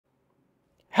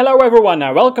Hello everyone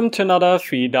and welcome to another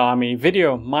Feed Army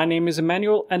video. My name is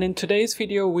Emmanuel and in today's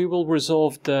video we will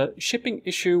resolve the shipping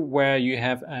issue where you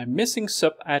have a missing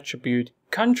sub-attribute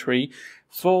country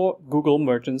for Google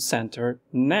Merchant Center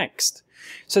Next.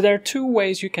 So there are two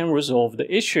ways you can resolve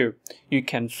the issue. You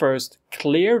can first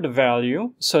clear the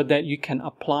value so that you can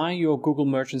apply your Google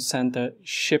Merchant Center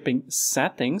shipping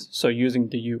settings, so using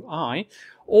the UI,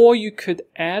 or you could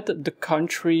add the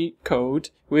country code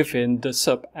within the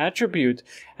sub-attribute,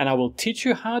 and I will teach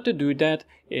you how to do that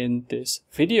in this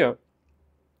video.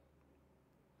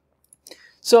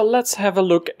 So let's have a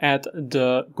look at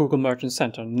the Google Merchant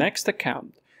Center Next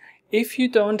account. If you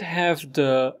don't have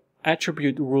the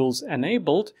attribute rules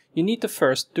enabled, you need to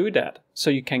first do that. So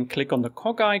you can click on the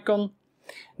cog icon,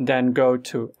 then go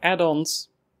to add-ons.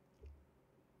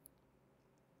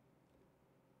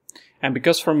 And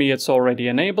because for me it's already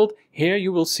enabled, here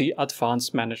you will see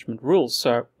advanced management rules.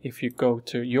 So if you go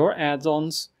to your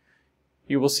add-ons,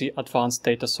 you will see advanced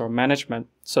data store management.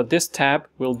 So this tab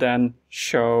will then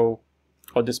show,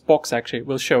 or this box actually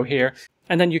will show here,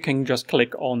 and then you can just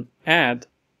click on add.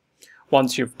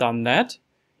 Once you've done that,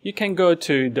 you can go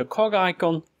to the cog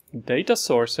icon, data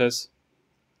sources,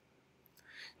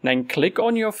 then click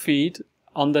on your feed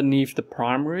underneath the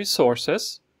primary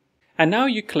sources. And now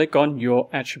you click on your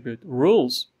attribute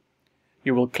rules.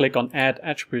 You will click on add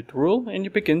attribute rule and you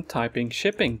begin typing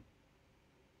shipping.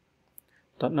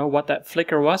 Don't know what that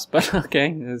flicker was, but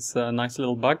okay, it's a nice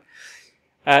little bug.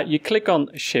 You click on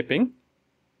shipping.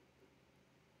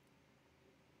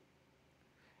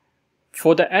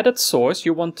 For the added source,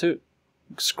 you want to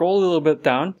scroll a little bit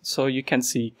down so you can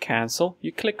see cancel.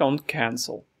 You click on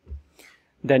cancel.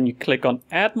 Then you click on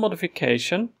add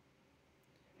modification.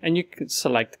 And you can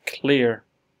select clear.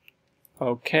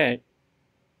 Okay.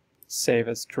 Save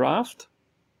as draft.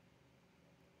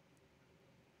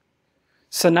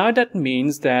 So now that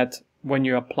means that when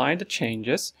you apply the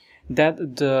changes,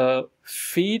 that the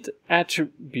feed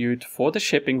attribute for the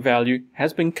shipping value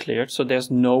has been cleared, so there's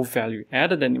no value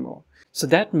added anymore. So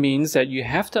that means that you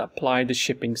have to apply the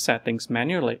shipping settings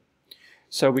manually.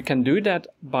 So we can do that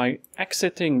by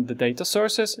exiting the data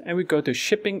sources and we go to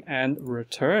shipping and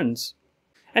returns.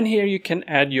 And here you can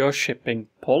add your shipping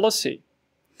policy.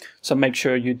 So make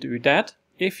sure you do that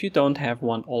if you don't have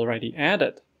one already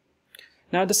added.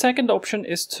 Now the second option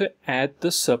is to add the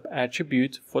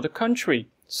sub-attribute for the country.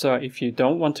 So if you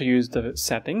don't want to use the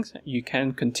settings, you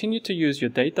can continue to use your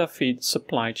data feed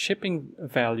supplied shipping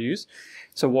values.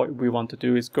 So what we want to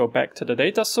do is go back to the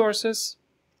data sources.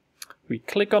 We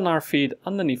click on our feed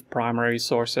underneath primary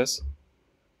sources.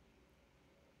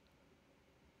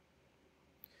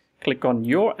 Click on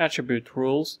your attribute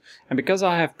rules, and because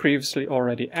I have previously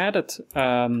already added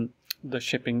the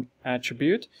shipping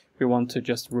attribute, we want to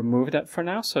just remove that for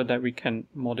now so that we can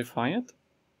modify it.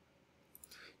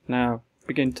 Now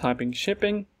begin typing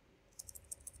shipping,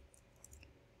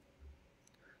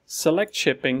 select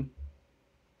shipping.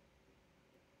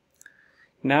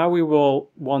 Now we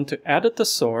will want to edit the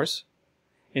source.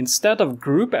 Instead of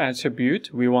group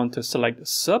attribute, we want to select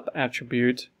sub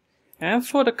attribute, and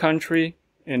for the country,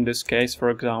 in this case, for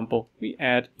example, we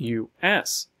add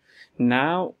US.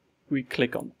 Now we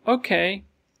click on OK,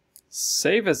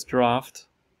 save as draft,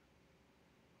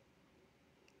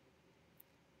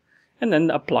 and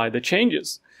then apply the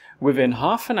changes. Within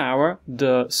half an hour,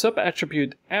 the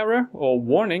sub-attribute error or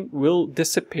warning will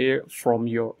disappear from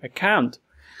your account.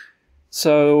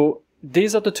 So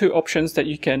these are the two options that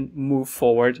you can move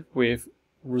forward with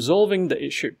resolving the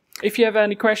issue. If you have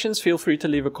any questions, feel free to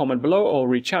leave a comment below or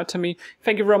reach out to me.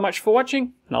 Thank you very much for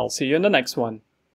watching, and I'll see you in the next one.